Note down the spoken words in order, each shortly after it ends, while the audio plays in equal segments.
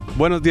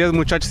Buenos días,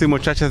 muchachos y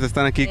muchachas,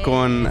 están aquí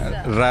con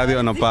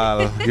Radio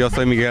Nopal. Yo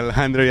soy Miguel,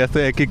 Alejandro, y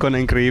estoy aquí con la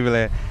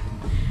increíble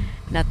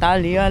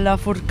Natalia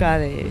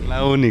Lafourcade.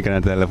 La única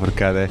Natalia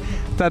Lafourcade.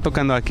 Está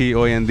tocando aquí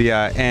hoy en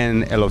día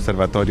en el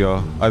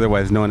observatorio,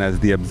 otherwise known as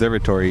the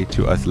Observatory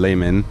to us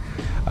laymen,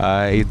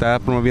 y está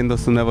promoviendo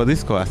su nuevo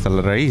disco, Hasta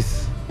la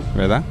Raiz,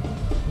 ¿verdad?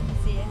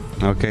 Sí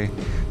es. Ok.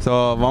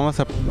 So, vamos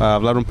a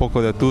hablar un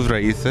poco de tus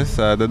raíces.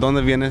 ¿De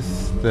dónde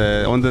vienes?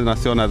 ¿De dónde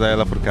nació Natalia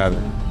Lafourcade?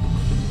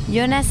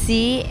 Yo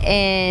nací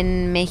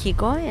en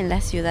México, en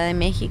la Ciudad de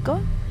México,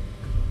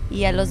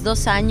 y a los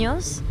 2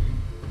 años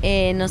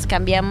nos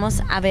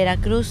cambiamos a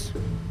Veracruz.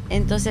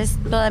 Entonces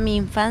toda mi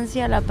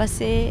infancia la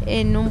pasé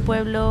en un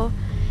pueblo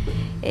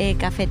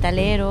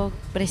cafetalero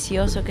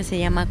precioso que se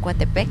llama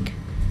Coatepec,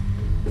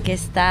 que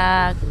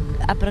está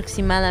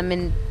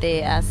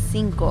aproximadamente a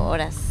 5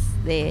 horas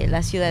de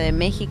la Ciudad de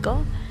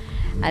México,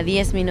 a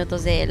 10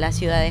 minutos de la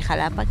ciudad de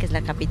Jalapa, que es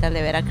la capital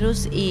de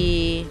Veracruz,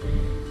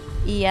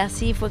 y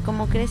así fue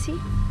como crecí.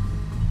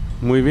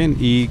 Muy bien.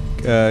 ¿Y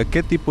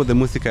qué tipo de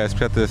música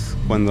escuchaste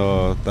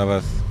cuando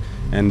estabas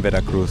en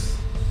Veracruz?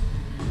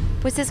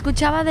 Pues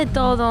escuchaba de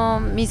todo.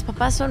 Mis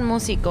papás son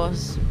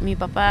músicos. Mi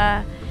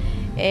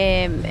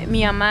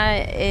mamá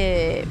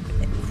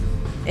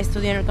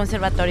estudió en el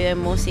Conservatorio de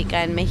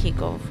Música en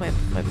México. Fue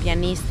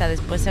pianista,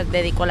 después se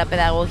dedicó a la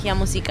pedagogía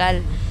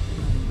musical.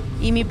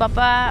 Y mi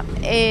papá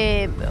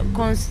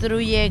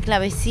construye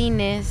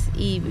clavecines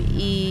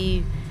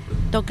y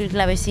toca el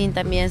clavecín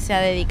también. Se ha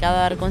dedicado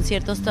a dar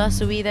conciertos toda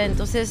su vida.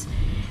 Entonces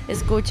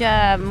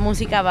escucha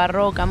música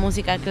barroca,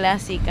 música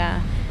clásica.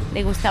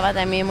 Le gustaba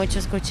también mucho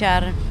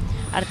escuchar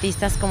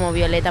artistas como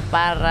Violeta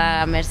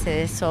Parra,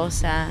 Mercedes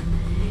Sosa,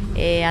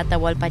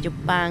 Atahualpa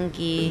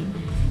Yupanqui.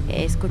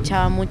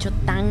 Escuchaba mucho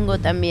tango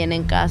también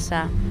en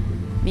casa.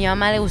 Mi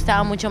mamá le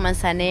gustaba mucho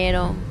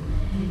Manzanero,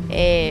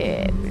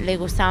 le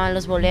gustaban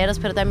los boleros,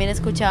 pero también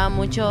escuchaba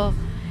mucho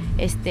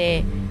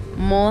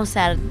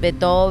Mozart,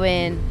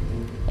 Beethoven,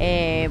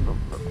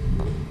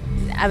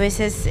 a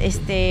veces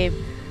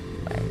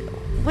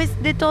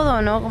pues de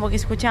todo, ¿no? Como que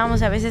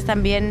escuchábamos a veces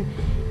también.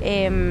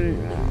 A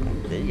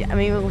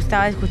mí me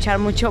gustaba escuchar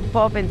mucho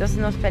pop, entonces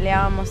nos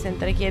peleábamos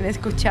entre quién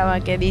escuchaba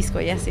qué disco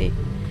y así.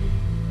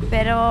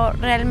 Pero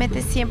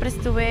realmente siempre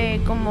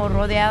estuve como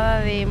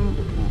rodeada de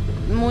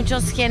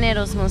muchos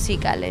géneros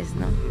musicales,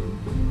 ¿no?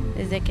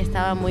 Desde que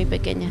estaba muy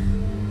pequeña.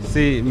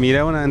 Sí,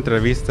 miré una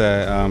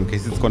entrevista que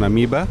hiciste con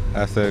Amiba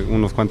hace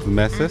unos cuantos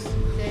meses. Sí.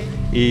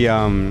 Y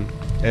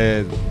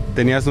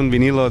tenías un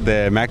vinilo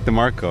de Mac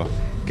DeMarco,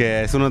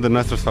 que es uno de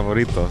nuestros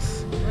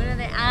favoritos.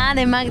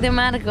 De Mac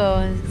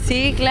DeMarco.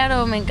 Sí,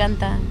 claro, me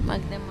encanta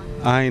Mac DeMarco.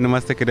 Ay,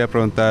 nomás te quería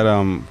preguntar,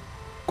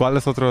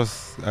 ¿cuáles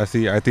otros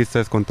así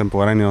artistas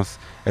contemporáneos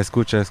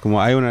escuchas?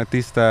 Como hay un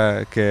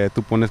artista que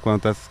tú pones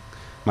cuando estás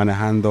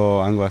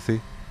manejando algo así.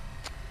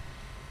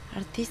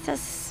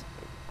 Artistas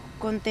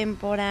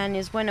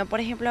contemporáneos. Bueno, por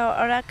ejemplo,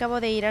 ahora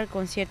acabo de ir al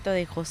concierto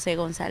de José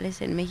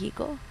González en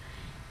México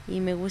y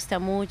me gusta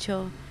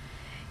mucho.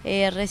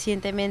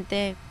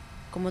 Recientemente,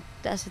 como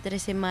hace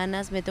 3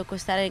 semanas, me tocó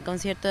estar en el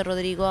concierto de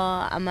Rodrigo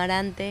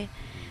Amarante,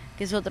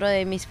 que es otro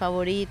de mis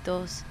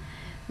favoritos.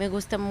 Me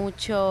gusta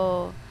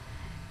mucho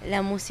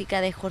la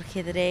música de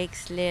Jorge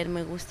Drexler,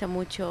 me gusta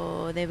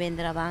mucho de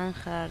Vendra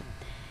Banhart.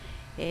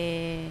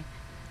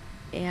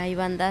 Hay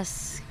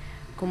bandas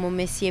como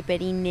Messier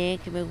Periné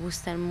que me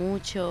gustan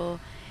mucho,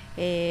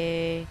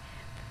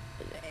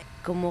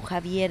 como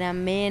Javier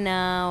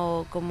Amena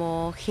o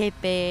como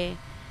Jepe.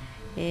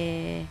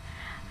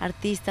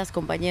 Artistas,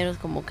 compañeros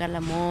como Carla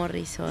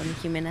Morrison,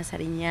 Jimena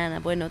Sariñana,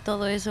 bueno,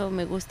 todo eso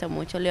me gusta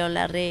mucho. León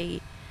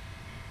Larregui,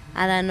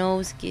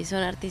 Adanowski,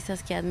 son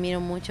artistas que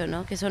admiro mucho,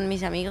 ¿no? Que son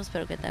mis amigos,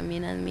 pero que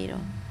también admiro.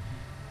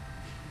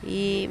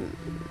 Y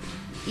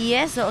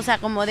eso, o sea,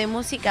 como de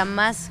música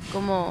más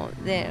como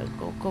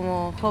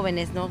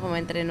jóvenes, ¿no? Como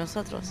entre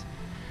nosotros.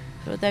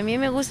 Pero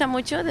también me gusta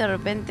mucho, de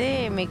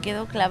repente me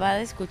quedo clavada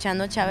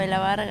escuchando Chabela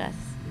Vargas.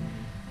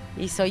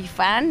 Y soy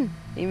fan,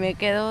 y me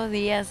quedo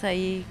días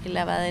ahí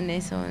clavada en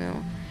eso, ¿no?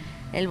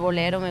 El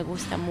bolero me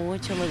gusta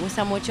mucho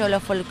lo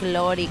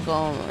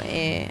folclórico.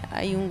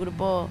 Hay un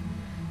grupo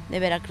de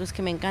Veracruz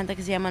que me encanta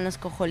que se llaman Los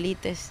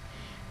Cojolites.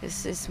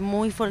 Es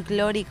muy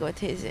folclórico,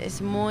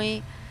 es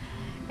muy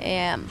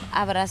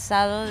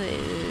abrazado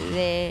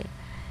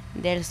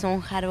del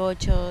son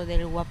jarocho,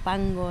 del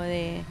huapango,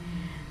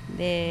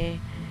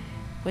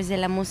 pues de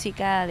la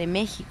música de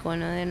México,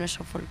 ¿no? De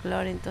nuestro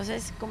folclore.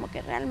 Entonces como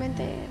que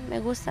realmente me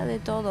gusta de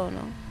todo,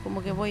 ¿no?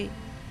 Como que voy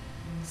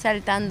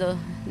saltando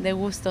de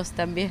gustos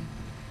también.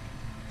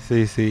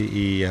 Sí,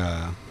 y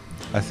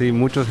así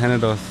muchos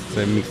géneros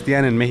se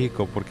mixtean en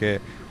México porque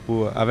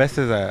a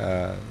veces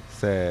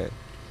se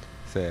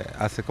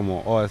hace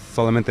como es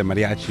solamente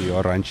mariachi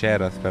o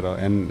rancheras, pero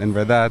en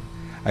verdad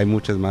hay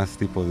muchos más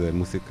tipos de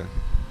música.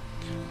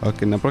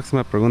 Ok, la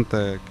próxima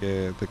pregunta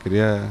que te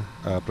quería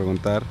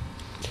preguntar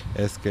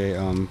es que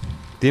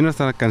tienes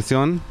una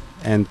canción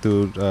en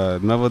tu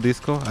nuevo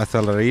disco,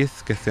 Hasta la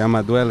Raiz, que se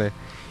llama Duele,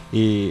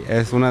 y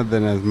es una de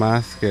las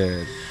más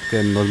que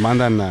nos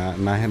mandan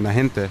la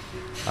gente.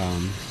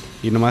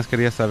 y nomás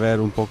quería saber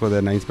un poco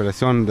de la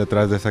inspiración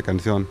detrás de esa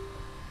canción.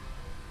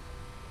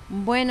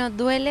 Bueno,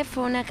 Duele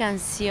fue una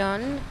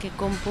canción que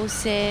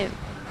compuse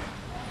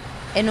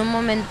en un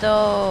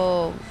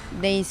momento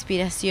de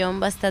inspiración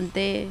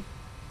bastante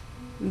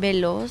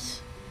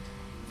veloz.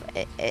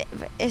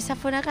 Esa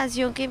fue una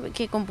canción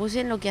que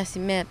compuse en lo que así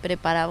me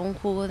preparaba un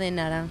jugo de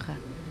naranja.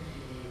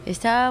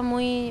 Estaba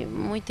muy,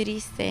 muy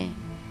triste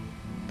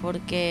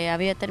porque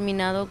había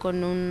terminado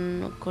con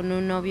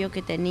un novio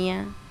que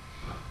tenía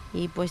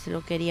y pues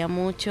lo quería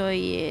mucho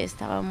y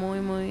estaba muy,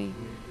 muy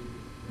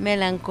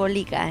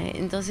melancólica.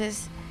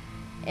 Entonces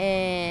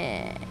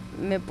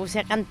me puse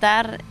a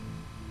cantar,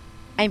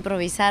 a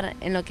improvisar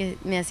en lo que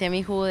me hacía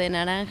mi jugo de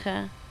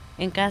naranja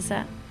en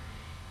casa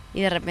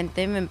y de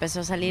repente me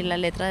empezó a salir la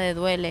letra de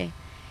Duele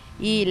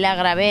y la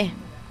grabé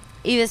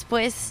y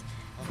después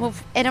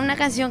era una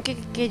canción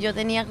que yo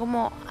tenía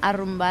como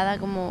arrumbada,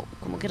 como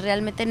que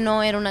realmente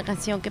no era una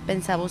canción que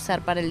pensaba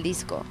usar para el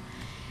disco,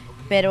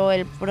 pero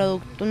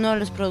uno de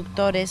los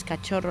productores,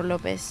 Cachorro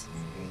López,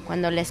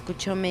 cuando la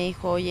escuchó me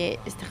dijo, oye,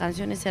 esta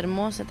canción es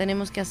hermosa,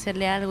 tenemos que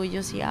hacerle algo. Y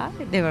yo sí,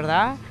 ¿de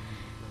verdad?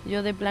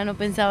 Yo de plano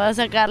pensaba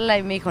sacarla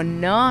y me dijo,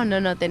 no,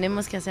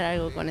 tenemos que hacer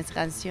algo con esta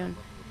canción.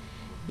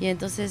 Y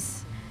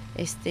entonces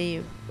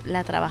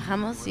la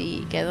trabajamos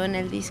y quedó en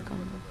el disco,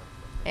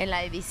 en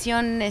la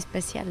edición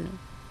especial, ¿no?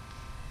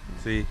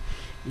 Sí,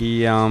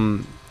 y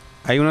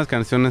hay unas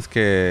canciones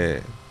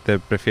que te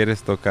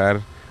prefieres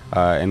tocar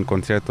en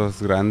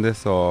conciertos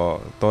grandes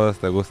o todas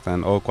te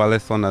gustan, o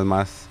cuáles son las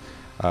más,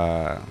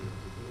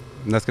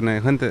 las que la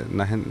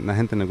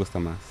gente le gusta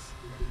más.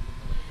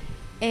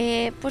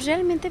 Pues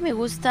realmente me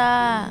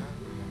gusta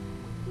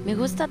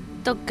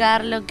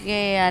tocar lo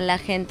que a la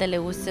gente le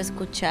gusta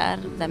escuchar.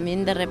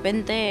 También de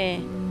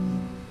repente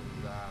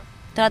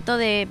trato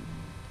de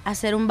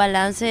hacer un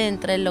balance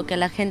entre lo que a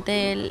la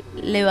gente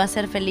le va a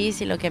hacer feliz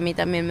y lo que a mí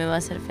también me va a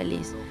hacer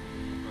feliz.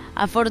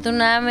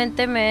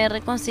 Afortunadamente me he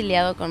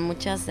reconciliado con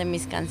muchas de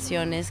mis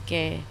canciones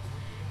que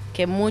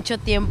mucho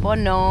tiempo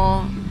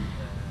no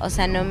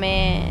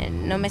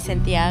me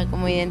sentía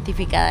como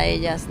identificada a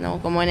ellas, ¿no?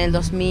 Como en el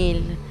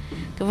 2000,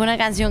 que fue una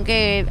canción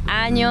que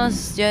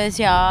años yo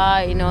decía,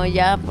 ay no,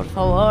 ya por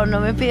favor no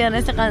me pidan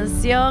esta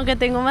canción, que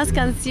tengo más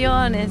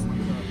canciones.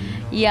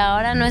 Y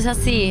ahora no es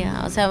así,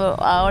 o sea,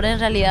 ahora en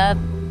realidad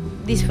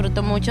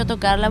disfruto mucho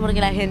tocarla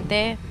porque la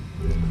gente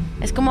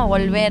es como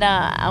volver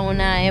a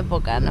una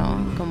época, ¿no?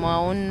 Como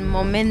a un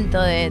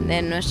momento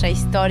de nuestra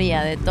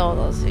historia, de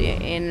todos.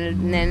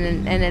 En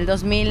el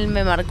 2000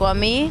 me marcó a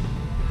mí,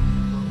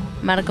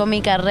 marcó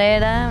mi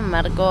carrera,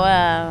 marcó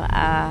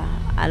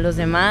a los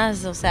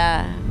demás, o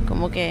sea,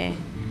 como que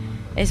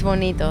es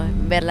bonito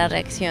ver la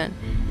reacción.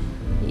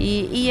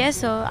 Y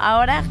eso,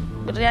 ahora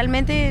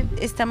realmente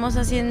estamos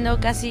haciendo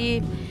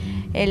casi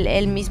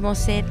el mismo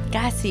set,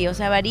 casi, o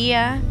sea,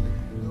 varía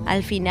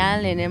al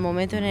final, en el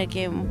momento en el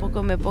que un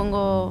poco me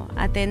pongo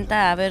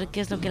atenta a ver qué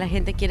es lo que la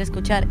gente quiere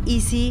escuchar y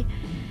si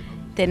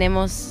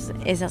tenemos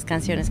esas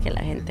canciones que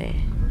la gente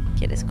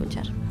quiere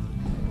escuchar.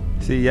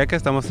 Sí, ya que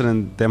estamos en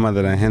el tema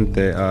de la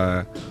gente,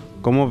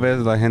 ¿cómo ves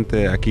la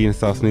gente aquí en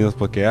Estados Unidos?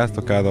 Porque has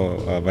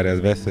tocado varias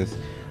veces.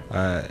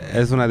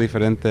 ¿Es una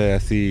diferente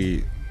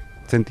así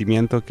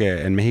sentimiento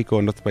que en México o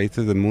en otros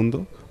países del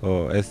mundo?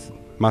 ¿O es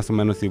más o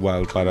menos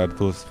igual para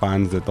tus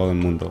fans de todo el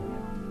mundo?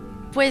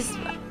 Pues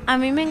a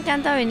mí me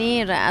encanta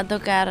venir a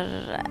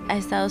tocar a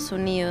Estados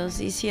Unidos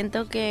y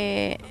siento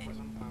que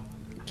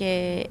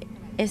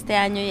este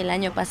año y el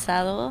año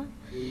pasado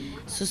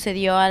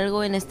sucedió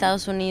algo en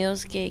Estados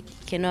Unidos que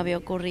no había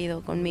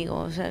ocurrido conmigo.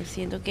 O sea,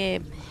 siento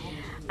que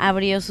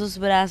abrió sus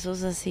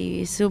brazos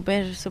así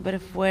súper, súper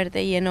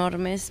fuerte y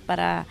enormes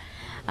para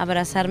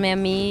abrazarme a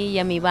mí y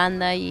a mi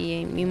banda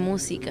y mi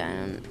música.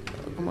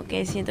 Como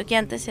que siento que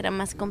antes era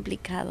más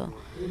complicado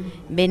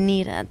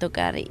venir a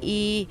tocar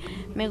y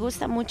me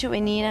gusta mucho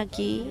venir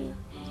aquí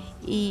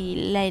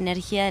y la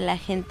energía de la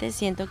gente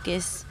siento que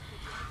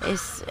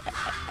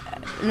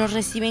nos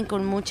reciben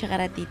con mucha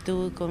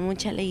gratitud, con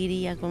mucha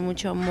alegría, con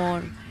mucho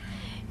amor.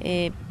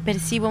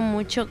 Percibo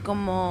mucho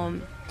como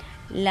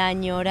la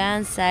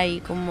añoranza y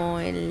como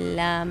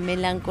la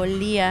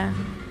melancolía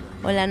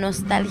o la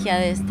nostalgia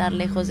de estar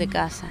lejos de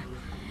casa.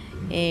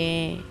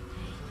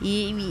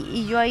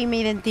 Y yo ahí me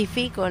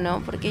identifico,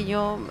 ¿no? Porque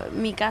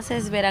mi casa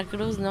es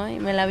Veracruz, ¿no? Y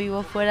me la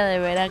vivo fuera de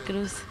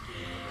Veracruz.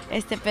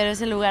 Pero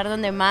es el lugar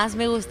donde más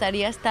me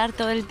gustaría estar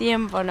todo el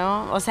tiempo,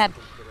 ¿no? O sea,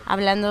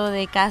 hablando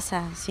de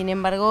casa. Sin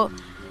embargo,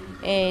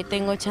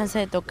 tengo chance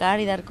de tocar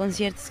y dar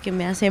conciertos que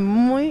me hacen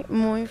muy,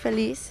 muy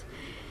feliz.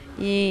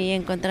 Y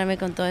encontrarme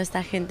con toda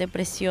esta gente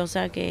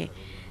preciosa que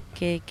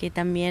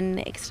también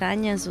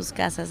extrañan sus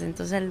casas.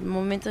 Entonces, al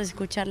momento de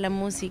escuchar la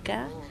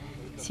música,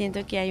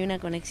 siento que hay una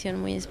conexión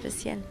muy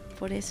especial,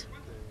 por eso.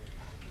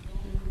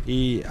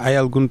 ¿Y hay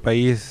algún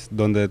país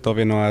donde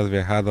todavía no has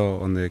viajado,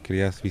 donde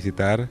querías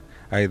visitar,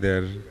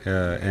 either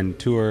en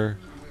tour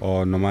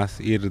o nomás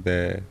ir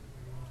de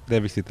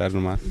visitar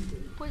nomás?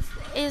 Pues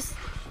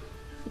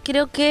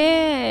creo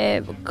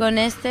que con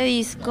este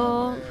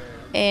disco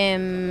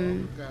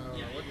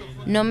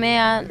no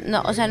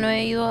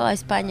he ido a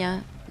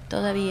España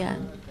todavía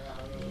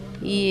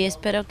y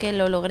espero que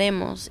lo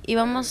logremos.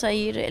 Íbamos a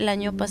ir el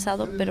año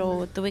pasado,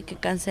 pero tuve que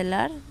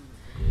cancelar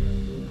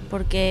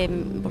porque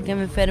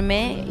me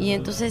enfermé y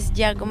entonces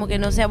ya como que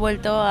no se ha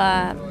vuelto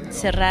a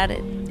cerrar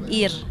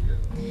ir.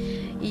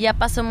 Y ya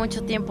pasó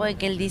mucho tiempo de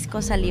que el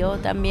disco salió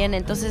también,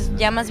 entonces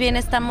ya más bien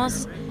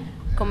estamos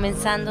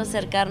comenzando a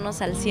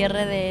acercarnos al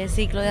cierre de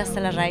ciclo de Hasta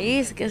la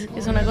Raiz, que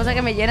es una cosa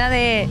que me llena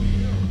de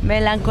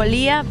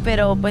melancolía,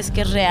 pero pues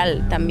que es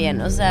real también,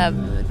 o sea,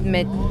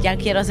 ya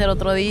quiero hacer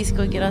otro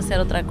disco y quiero hacer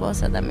otra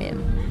cosa también.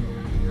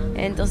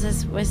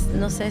 Entonces, pues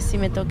no sé si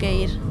me toque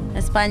ir a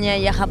España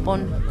y a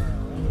Japón.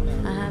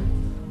 Ajá.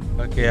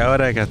 Ok,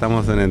 ahora que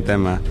estamos en el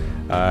tema,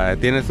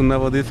 ¿tienes un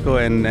nuevo disco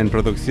en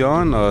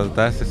producción o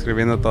estás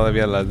escribiendo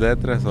todavía las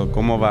letras o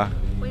cómo va?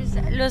 Pues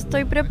lo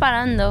estoy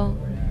preparando.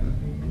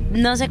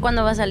 No sé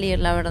cuándo va a salir,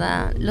 la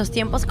verdad. Los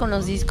tiempos con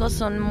los discos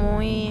son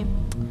muy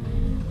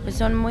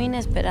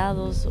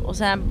inesperados. O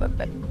sea,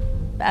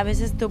 a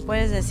veces tú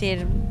puedes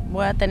decir,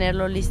 voy a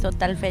tenerlo listo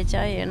tal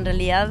fecha y en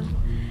realidad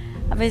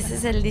a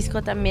veces el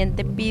disco también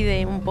te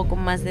pide un poco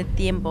más de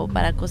tiempo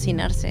para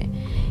cocinarse.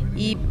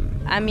 Y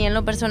a mí en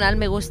lo personal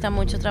me gusta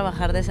mucho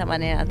trabajar de esa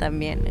manera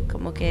también.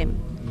 Como que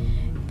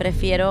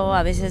prefiero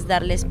a veces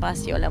darle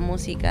espacio a la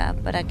música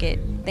para que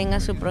tenga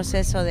su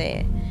proceso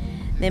de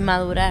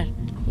madurar.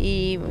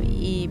 Y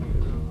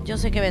yo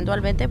sé que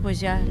eventualmente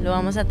pues ya lo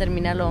vamos a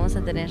terminar, lo vamos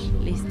a tener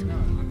listo.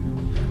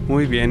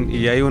 Muy bien,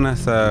 ¿y hay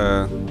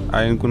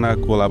alguna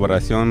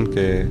colaboración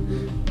que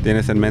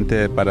tienes en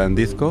mente para el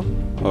disco?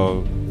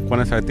 ¿O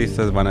cuáles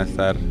artistas van a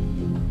estar?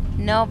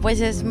 No, pues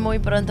es muy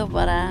pronto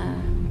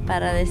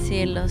para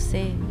decirlo,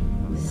 sí.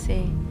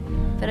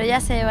 Pero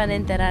ya se van a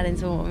enterar en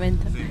su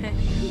momento.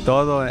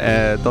 Todo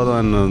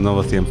en los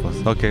nuevos tiempos.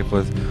 Ok,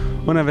 pues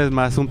una vez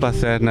más un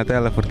placer,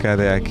 Natalia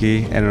Lafourcade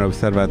aquí en el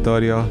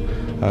observatorio.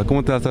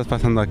 ¿Cómo te la estás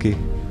pasando aquí?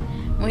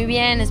 Muy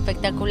bien,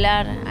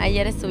 espectacular.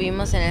 Ayer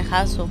estuvimos en el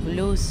House of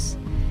Blues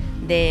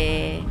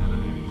de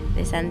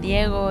San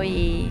Diego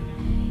y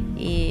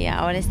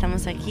ahora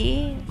estamos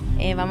aquí.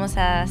 Vamos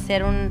a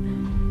hacer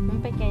un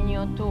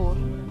pequeño tour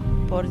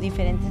por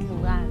diferentes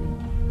lugares.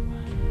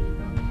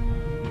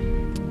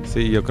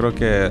 Sí, yo creo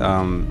que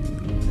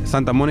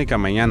Santa Mónica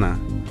mañana.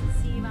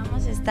 Sí,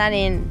 vamos a estar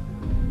es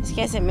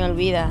que se me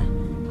olvida,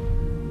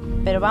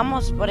 pero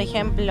vamos, por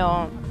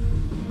ejemplo,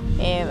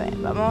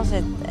 vamos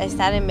a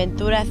estar en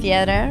Ventura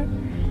Theater.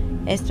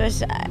 Esto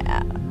es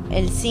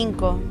el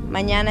 5.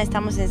 Mañana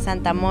estamos en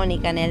Santa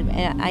Mónica,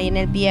 ahí en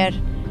el Pier.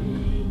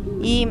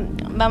 Y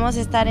vamos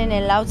a estar en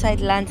el Outside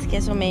Lands, que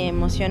eso me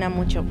emociona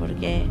mucho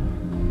porque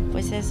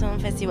pues es un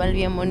festival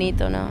bien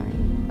bonito, ¿no?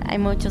 Hay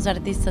muchos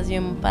artistas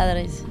bien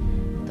padres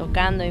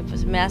tocando y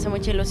pues me hace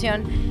mucha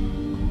ilusión.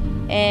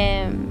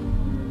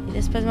 Y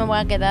después me voy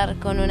a quedar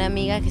con una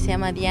amiga que se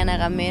llama Diana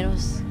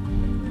Gameros,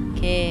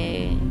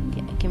 que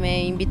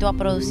me invitó a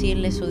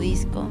producirle su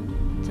disco.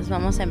 Entonces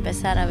vamos a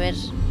empezar a ver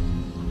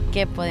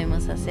qué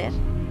podemos hacer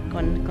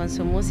con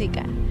su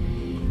música.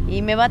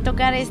 Y me va a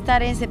tocar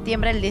estar en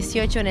septiembre el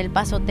 18 en El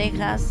Paso,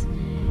 Texas,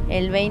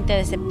 el 20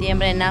 de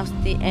septiembre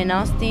en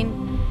Austin,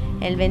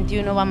 el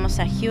 21 vamos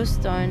a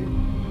Houston,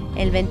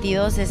 el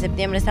 22 de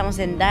septiembre estamos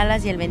en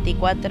Dallas y el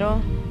 24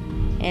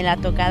 en la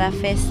Tocada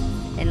Fest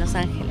en Los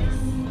Ángeles.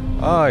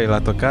 Y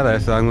la tocada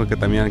es algo que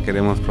también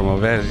queremos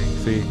promover,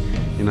 sí,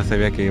 y no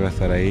sabía que iba a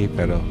estar ahí,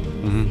 pero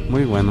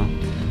muy bueno.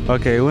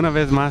 Ok, una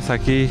vez más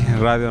aquí,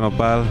 Radio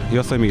Nopal,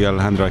 yo soy Miguel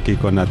Alejandro aquí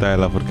con Natalia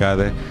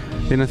Lafourcade.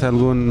 ¿Tienes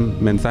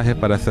algún mensaje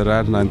para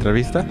cerrar la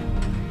entrevista?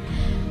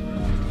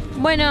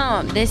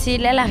 Bueno,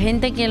 decirle a la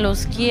gente que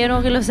los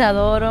quiero, que los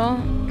adoro,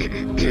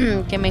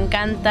 que me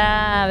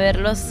encanta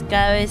verlos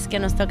cada vez que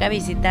nos toca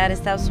visitar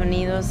Estados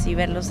Unidos y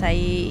verlos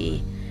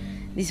ahí,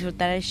 y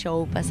disfrutar el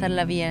show,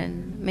 pasarla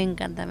bien. Me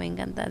encanta,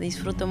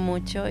 disfruto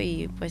mucho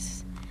y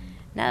pues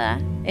nada,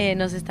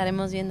 nos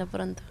estaremos viendo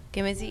pronto.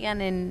 Que me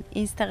sigan en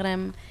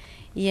Instagram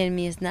y en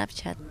mi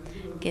Snapchat,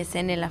 que es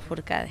Natalia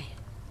Lafourcade.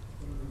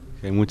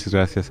 Okay, muchas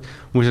gracias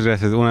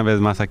una vez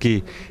más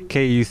aquí,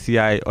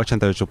 KUCI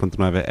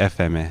 88.9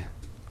 FM.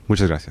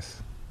 Muchas gracias.